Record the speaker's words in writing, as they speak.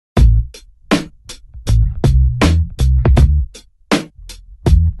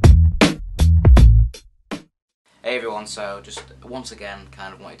Hey everyone, so just once again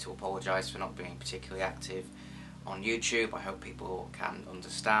kind of wanted to apologise for not being particularly active on YouTube. I hope people can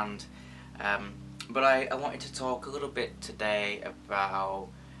understand. But I wanted to talk a little bit today about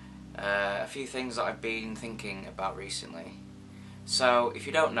a few things that I've been thinking about recently. So if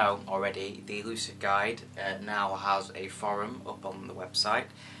you don't know already, the Lucid Guide now has a forum up on the website.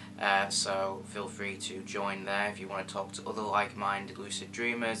 So feel free to join there if you want to talk to other like-minded lucid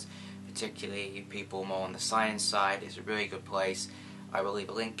dreamers, particularly people more on the science side. It's a really good place. I will leave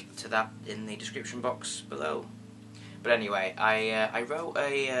a link to that in the description box below. But anyway, I wrote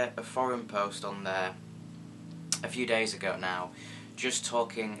a forum post on there a few days ago now, just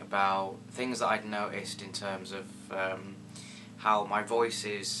talking about things that I'd noticed in terms of how my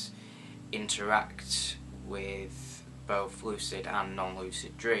voices interact with both lucid and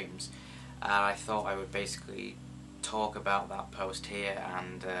non-lucid dreams. And I thought I would basically talk about that post here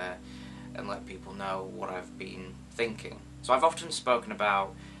and let people know what I've been thinking. So I've often spoken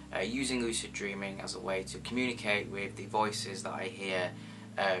about using lucid dreaming as a way to communicate with the voices that I hear,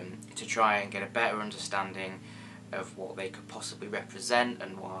 to try and get a better understanding of what they could possibly represent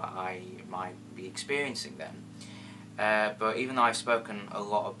and why I might be experiencing them. But even though I've spoken a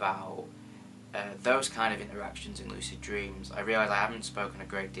lot about those kind of interactions in lucid dreams, I realise I haven't spoken a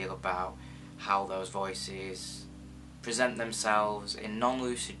great deal about how those voices present themselves in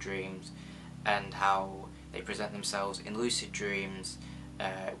non-lucid dreams and how they present themselves in lucid dreams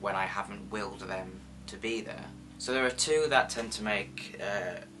when I haven't willed them to be there. So there are two that tend to make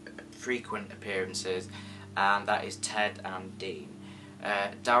frequent appearances, and that is Ted and Dean.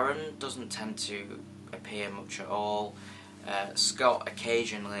 Darren doesn't tend to appear much at all. Scott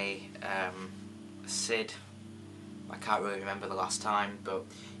occasionally. Sid, I can't really remember the last time, but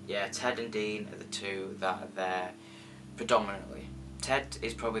yeah, Ted and Dean are the two that are there predominantly. Ted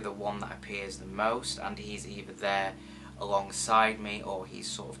is probably the one that appears the most, and he's either there alongside me or he's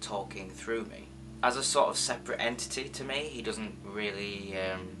sort of talking through me. As a sort of separate entity to me, he doesn't really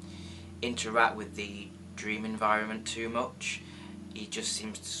interact with the dream environment too much. He just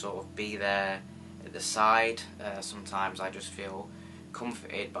seems to sort of be there at the side. Sometimes I just feel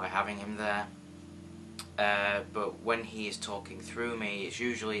comforted by having him there. But when he is talking through me, it's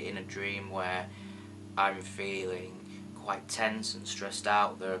usually in a dream where I'm feeling quite tense and stressed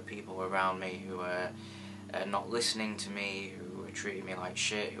out. There are people around me who are not listening to me, who are treating me like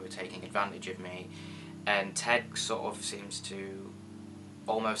shit, who are taking advantage of me, and Ted sort of seems to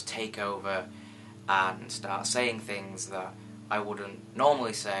almost take over and start saying things that I wouldn't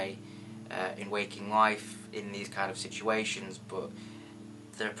normally say in waking life in these kind of situations, but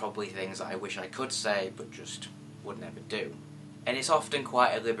there are probably things that I wish I could say but just would never do. And it's often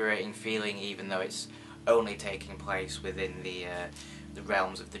quite a liberating feeling, even though it's only taking place within the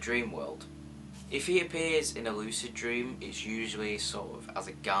realms of the dream world. If he appears in a lucid dream, it's usually sort of as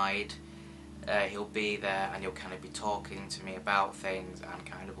a guide. He'll be there and he'll kind of be talking to me about things and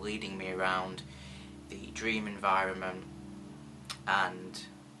kind of leading me around the dream environment, and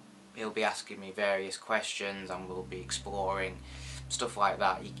he'll be asking me various questions and we'll be exploring stuff like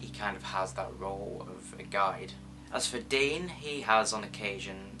that. He kind of has that role of a guide. As for Dean, he has on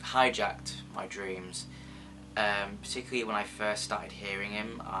occasion hijacked my dreams. Particularly when I first started hearing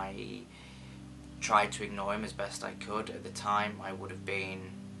him, I tried to ignore him as best I could. At the time I would have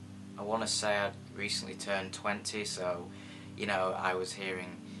been, I want to say I'd recently turned 20, so you know, I was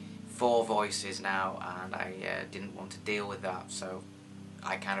hearing 4 voices now and I didn't want to deal with that, so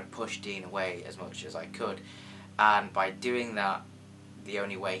I kind of pushed Dean away as much as I could, and by doing that, the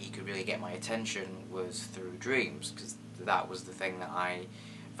only way he could really get my attention was through dreams, because that was the thing that I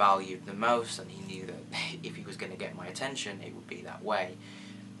valued the most, and he knew that if he was going to get my attention, it would be that way.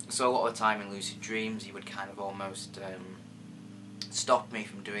 So a lot of the time in lucid dreams, he would kind of almost stop me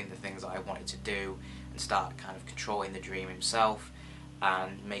from doing the things that I wanted to do and start kind of controlling the dream himself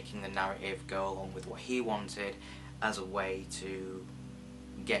and making the narrative go along with what he wanted as a way to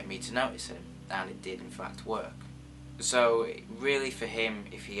get me to notice him, and it did in fact work. So really for him,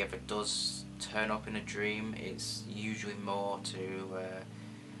 if he ever does turn up in a dream, it's usually more to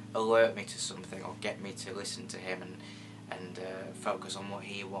alert me to something or get me to listen to him and focus on what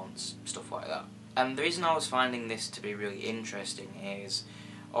he wants, stuff like that. And the reason I was finding this to be really interesting is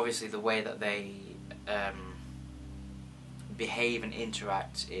obviously the way that they behave and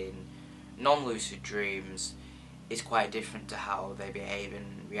interact in non-lucid dreams is quite different to how they behave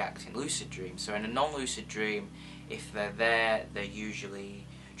and react in lucid dreams. So in a non-lucid dream, if they're there, they're usually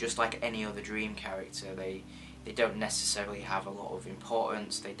just like any other dream character. They don't necessarily have a lot of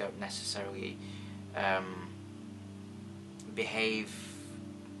importance, they don't necessarily behave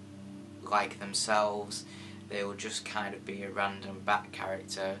like themselves. they will just kind of be a random back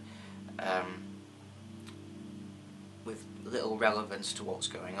character with little relevance to what's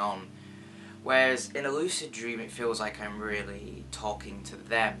going on. Whereas in a lucid dream it feels like I'm really talking to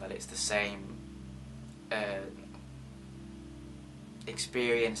them, that it's the same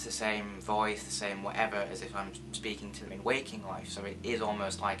experience, the same voice, the same whatever, as if I'm speaking to them in waking life. So it is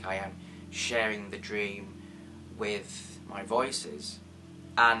almost like I am sharing the dream with my voices.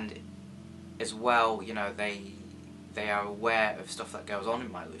 And as well, you know, they are aware of stuff that goes on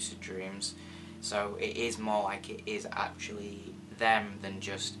in my lucid dreams, so it is more like it is actually them than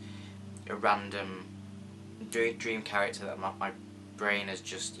just a random dream character that my brain has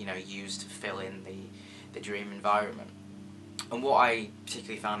just, you know, used to fill in the dream environment. And what I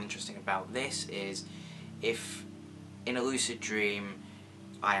particularly found interesting about this is, if in a lucid dream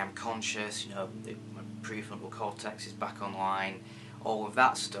I am conscious, you know, my prefrontal cortex is back online, all of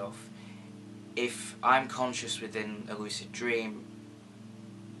that stuff, if I'm conscious within a lucid dream,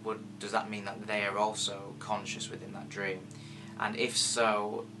 does that mean that they are also conscious within that dream? And if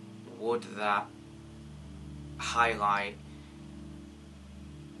so, would that highlight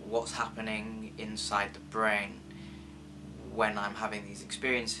what's happening inside the brain when I'm having these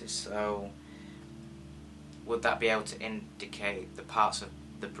experiences? So would that be able to indicate the parts of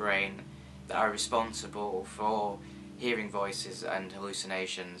the brain that are responsible for hearing voices and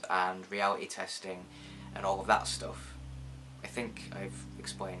hallucinations and reality testing and all of that stuff? I think I've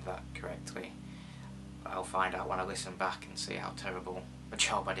explained that correctly. I'll find out when I listen back and see how terrible a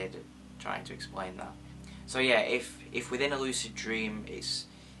job I did at trying to explain that. So yeah, if within a lucid dream it's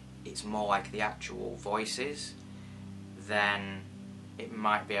more like the actual voices, then it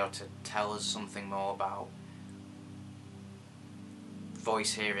might be able to tell us something more about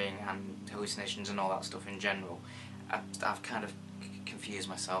voice hearing and hallucinations and all that stuff in general. I've kind of confused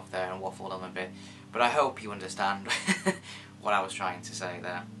myself there and waffled on a bit, but I hope you understand what I was trying to say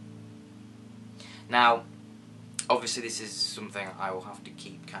there. Now, obviously this is something I will have to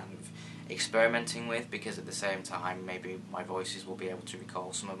keep kind of experimenting with, because at the same time maybe my voices will be able to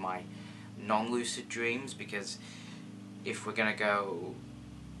recall some of my non-lucid dreams, because if we're going to go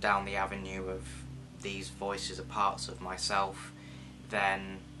down the avenue of these voices are parts of myself,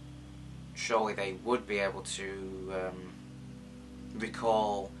 then surely they would be able to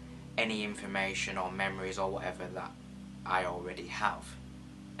recall any information or memories or whatever that I already have.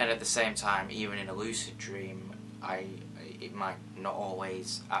 And at the same time, even in a lucid dream, it might not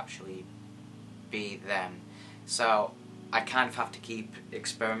always actually be them. So I kind of have to keep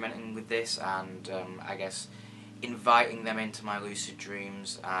experimenting with this, and I guess inviting them into my lucid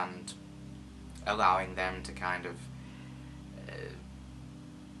dreams and allowing them to kind of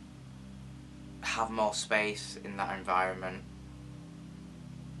have more space in that environment,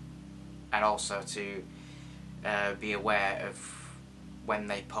 and also to be aware of when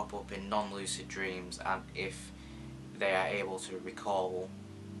they pop up in non-lucid dreams and if they are able to recall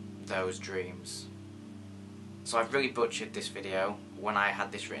those dreams. So I've really butchered this video. When I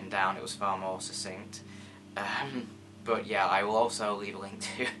had this written down it was far more succinct, but yeah, I will also leave a link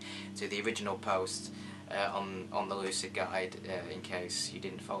to the original post on the Lucid Guide in case you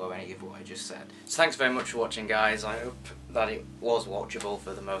didn't follow any of what I just said. So thanks very much for watching, guys. I hope that it was watchable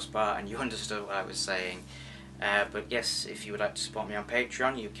for the most part and you understood what I was saying. But yes, if you would like to support me on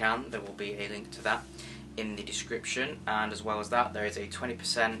Patreon, you can. There will be a link to that in the description, and as well as that there is a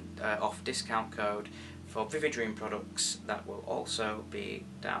 20% off discount code for Vivid Dream products that will also be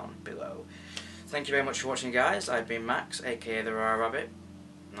down below. Thank you very much for watching, guys. I've been Max, aka the Rare Rabbit,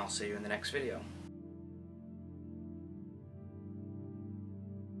 and I'll see you in the next video.